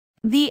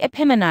The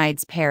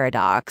Epimenides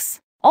Paradox,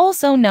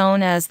 also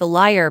known as the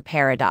liar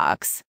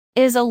paradox,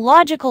 is a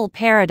logical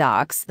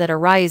paradox that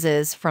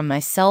arises from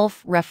a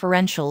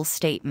self-referential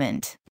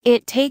statement.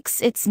 It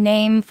takes its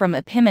name from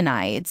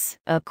Epimenides,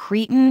 a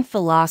Cretan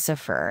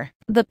philosopher.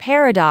 The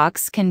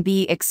paradox can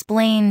be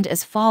explained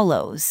as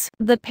follows.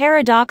 The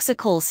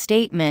paradoxical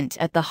statement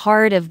at the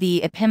heart of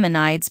the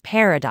Epimenides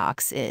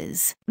paradox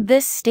is,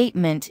 "This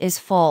statement is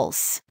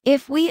false."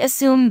 If we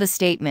assume the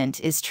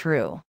statement is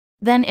true,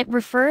 then it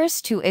refers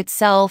to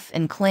itself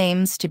and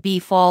claims to be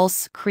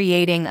false,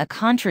 creating a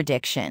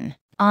contradiction.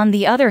 On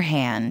the other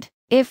hand,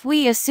 if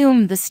we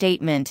assume the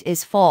statement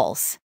is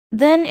false,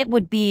 then it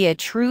would be a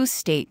true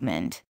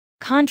statement,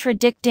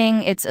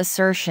 contradicting its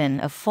assertion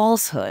of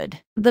falsehood.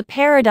 The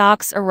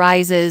paradox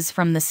arises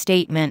from the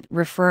statement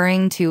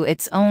referring to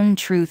its own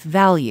truth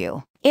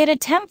value. It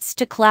attempts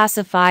to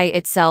classify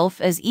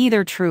itself as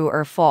either true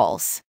or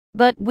false,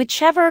 but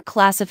whichever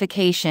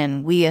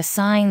classification we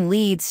assign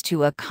leads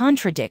to a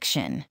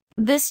contradiction.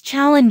 This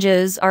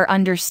challenges our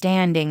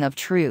understanding of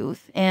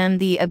truth and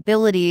the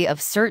ability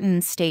of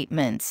certain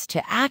statements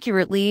to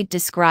accurately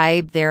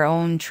describe their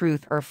own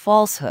truth or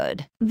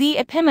falsehood. The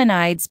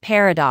Epimenides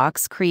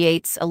paradox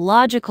creates a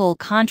logical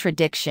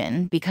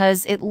contradiction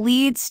because it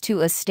leads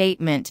to a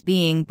statement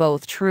being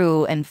both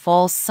true and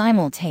false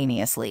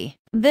simultaneously.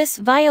 This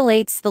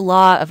violates the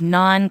law of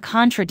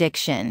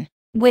non-contradiction,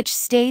 which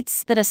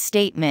states that a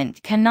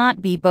statement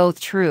cannot be both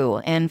true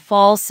and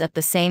false at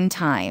the same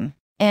time,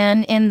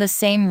 and in the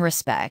same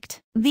respect.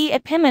 The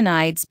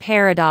Epimenides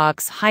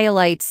paradox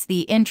highlights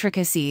the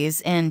intricacies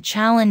and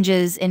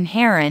challenges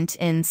inherent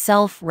in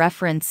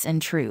self-reference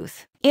and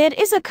truth. It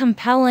is a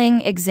compelling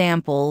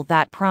example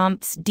that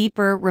prompts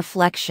deeper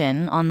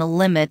reflection on the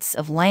limits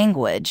of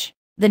language,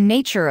 the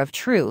nature of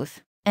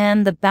truth,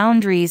 and the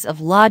boundaries of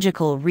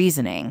logical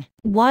reasoning.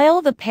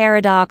 While the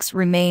paradox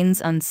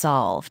remains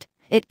unsolved,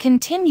 it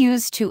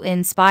continues to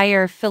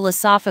inspire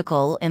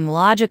philosophical and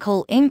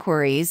logical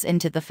inquiries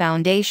into the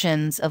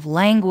foundations of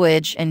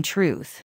language and truth.